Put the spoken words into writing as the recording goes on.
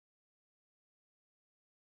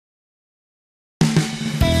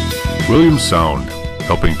Williams Sound,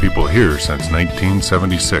 helping people hear since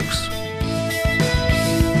 1976.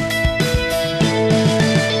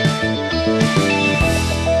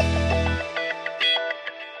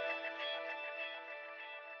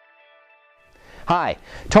 Hi,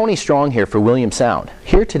 Tony Strong here for Williams Sound,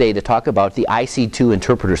 here today to talk about the IC-2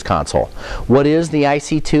 Interpreter's Console. What is the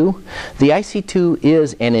IC-2? The IC-2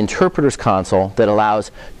 is an interpreter's console that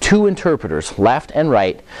allows two interpreters, left and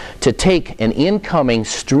right, to take an incoming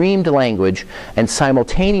streamed language and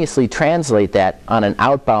simultaneously translate that on an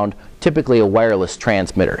outbound, typically a wireless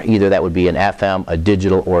transmitter. Either that would be an FM, a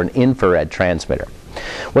digital, or an infrared transmitter.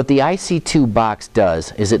 What the IC-2 box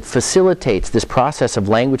does is it facilitates this process of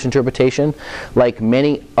language interpretation like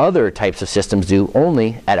many other types of systems do,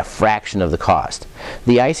 only at a fraction of the cost.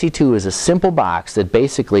 The IC-2 is a simple box that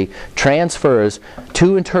basically transfers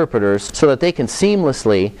two interpreters so that they can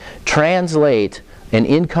seamlessly translate an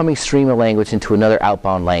incoming stream of language into another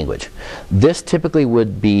outbound language. This typically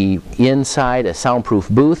would be inside a soundproof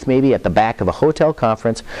booth, maybe at the back of a hotel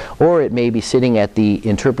conference, or it may be sitting at the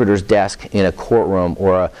interpreter's desk in a courtroom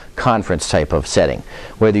or a conference type of setting.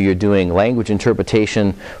 Whether you're doing language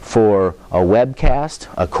interpretation for a webcast,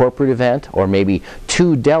 a corporate event, or maybe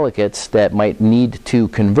two delegates that might need to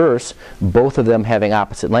converse, both of them having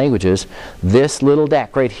opposite languages, this little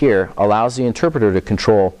deck right here allows the interpreter to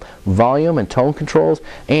control volume and tone controls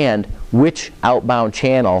and which outbound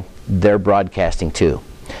channel they're broadcasting to.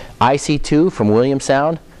 IC-2 from Williams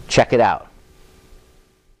Sound, check it out.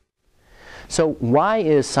 So why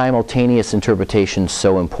is simultaneous interpretation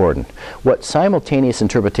so important? What simultaneous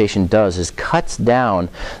interpretation does is cuts down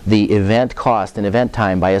the event cost and event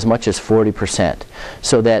time by as much as 40%,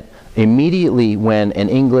 so that immediately when an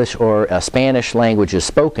English or a Spanish language is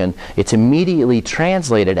spoken, it's immediately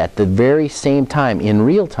translated at the very same time, in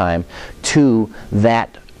real time, to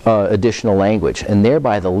that additional language, and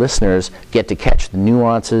thereby the listeners get to catch the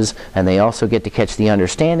nuances, and they also get to catch the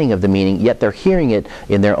understanding of the meaning, yet they're hearing it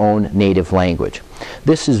in their own native language.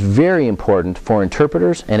 This is very important for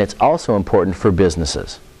interpreters, and it's also important for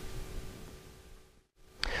businesses.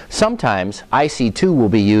 Sometimes IC-2 will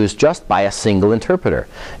be used just by a single interpreter,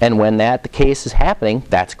 and when the case is happening,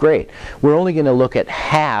 that's great. We're only going to look at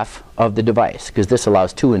half of the device because this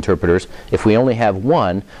allows two interpreters. If we only have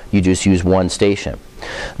one, you just use one station.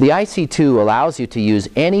 The IC-2 allows you to use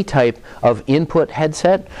any type of input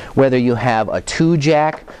headset, whether you have a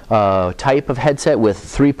 2-jack type of headset with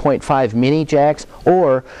 3.5 mini jacks,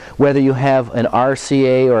 or whether you have an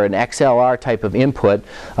RCA or an XLR type of input.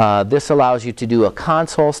 This allows you to do a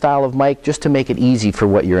console style of mic just to make it easy for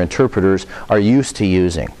what your interpreters are used to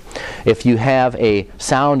using. If you have a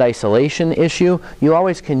sound isolation issue, you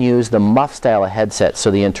always can use the muff style of headset so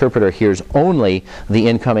the interpreter hears only the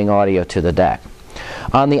incoming audio to the deck.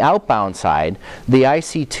 On the outbound side, the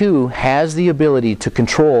IC-2 has the ability to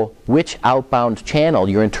control which outbound channel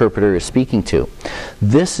your interpreter is speaking to.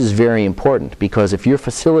 This is very important because if you're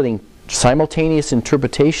facilitating simultaneous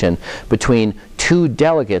interpretation between two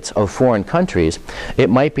delegates of foreign countries, it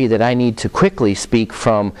might be that I need to quickly speak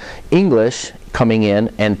from English coming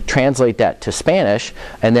in and translate that to Spanish,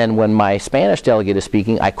 and then when my Spanish delegate is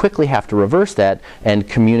speaking, I quickly have to reverse that and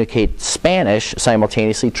communicate Spanish,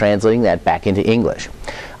 simultaneously translating that back into English.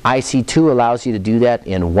 IC-2 allows you to do that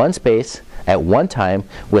in one space at one time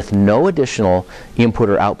with no additional input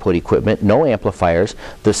or output equipment, no amplifiers.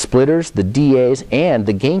 The splitters, the DAs, and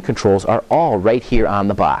the gain controls are all right here on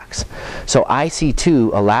the box. So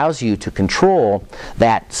IC-2 allows you to control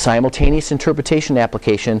that simultaneous interpretation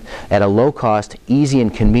application at a low cost, easy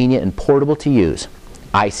and convenient and portable to use.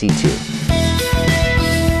 IC-2.